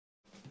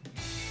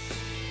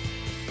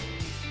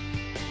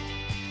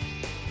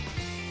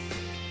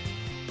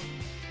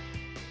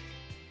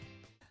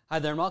Hi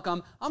there,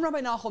 Malcolm. I'm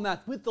Rabbi Nahum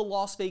Math with the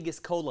Las Vegas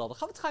Kollel. The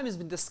Chofetz Chaim has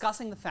been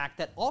discussing the fact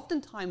that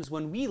oftentimes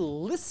when we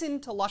listen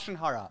to Lashon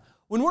Hara,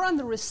 when we're on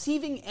the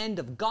receiving end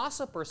of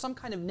gossip or some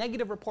kind of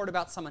negative report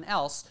about someone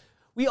else,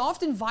 we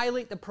often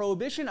violate the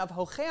prohibition of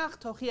Hocheach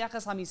Tochiach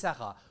es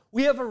Hamisecha.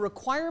 We have a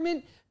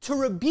requirement to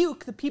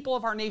rebuke the people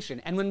of our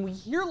nation. And when we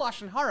hear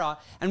Lashon Hara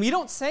and we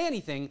don't say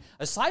anything,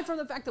 aside from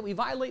the fact that we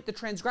violate the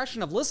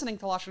transgression of listening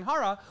to Lashon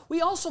Hara,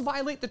 we also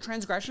violate the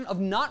transgression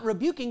of not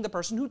rebuking the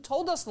person who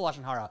told us the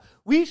Lashon Hara.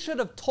 We should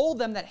have told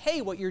them that,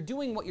 hey, what you're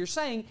doing, what you're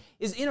saying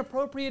is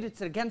inappropriate,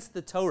 it's against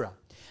the Torah.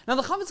 Now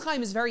the Chofetz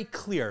Chaim is very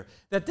clear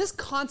that this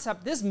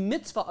concept, this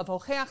mitzvah of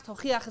Hocheach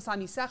Tochiach es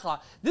Hamisecha,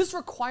 this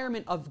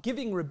requirement of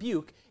giving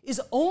rebuke is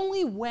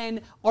only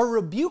when our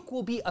rebuke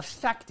will be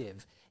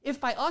effective. If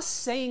by us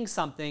saying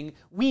something,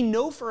 we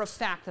know for a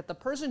fact that the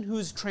person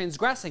who's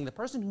transgressing, the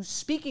person who's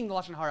speaking the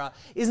Lashon Hara,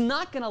 is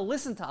not going to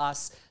listen to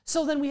us,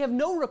 so then we have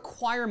no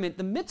requirement.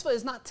 The mitzvah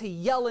is not to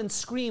yell and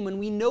scream when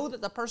we know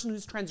that the person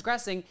who's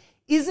transgressing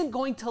isn't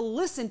going to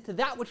listen to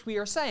that which we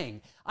are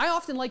saying. I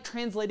often like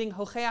translating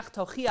Hocheach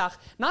Tochiach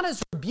not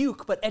as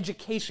rebuke, but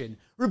education.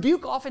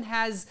 Rebuke often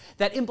has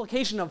that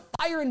implication of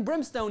fire and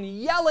brimstone,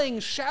 yelling,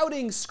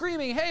 shouting,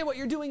 screaming, hey, what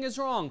you're doing is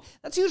wrong.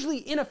 That's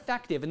usually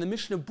ineffective. In the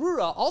Mishnah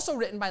Brura, also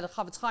written by the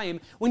Chofetz Chaim,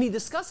 when he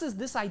discusses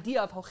this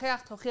idea of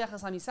Hocheach Tochiach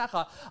es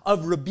Hamisecha,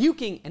 of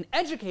rebuking and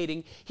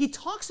educating, he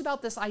talks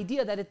about this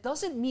idea that it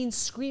doesn't mean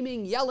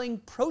screaming, yelling,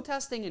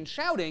 protesting, and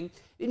shouting.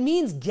 It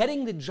means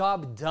getting the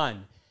job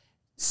done.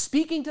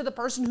 Speaking to the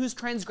person who's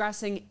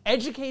transgressing,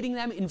 educating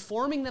them,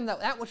 informing them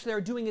that which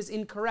they're doing is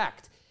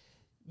incorrect.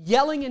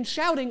 Yelling and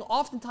shouting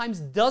oftentimes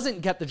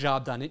doesn't get the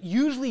job done. It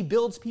usually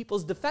builds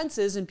people's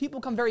defenses, and people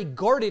become very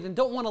guarded and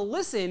don't want to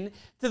listen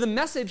to the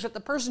message that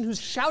the person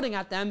who's shouting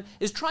at them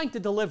is trying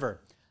to deliver.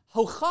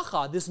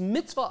 Hochacha, this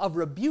mitzvah of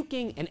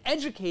rebuking and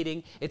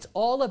educating, it's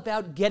all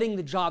about getting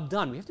the job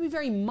done. We have to be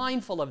very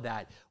mindful of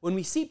that. When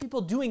we see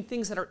people doing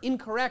things that are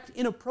incorrect,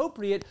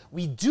 inappropriate,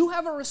 we do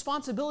have a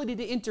responsibility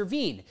to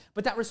intervene.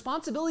 But that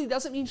responsibility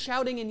doesn't mean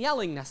shouting and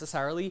yelling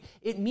necessarily.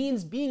 It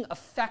means being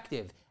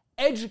effective,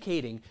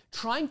 educating,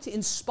 trying to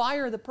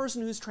inspire the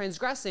person who's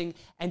transgressing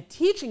and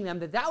teaching them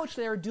that that which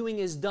they are doing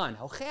is done.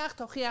 Hocheach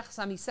Tochiach es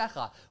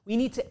Hamisecha. We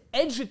need to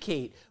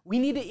educate, we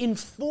need to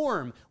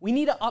inform, we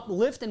need to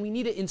uplift, and we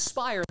need to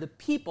inspire the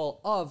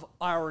people of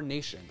our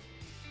nation.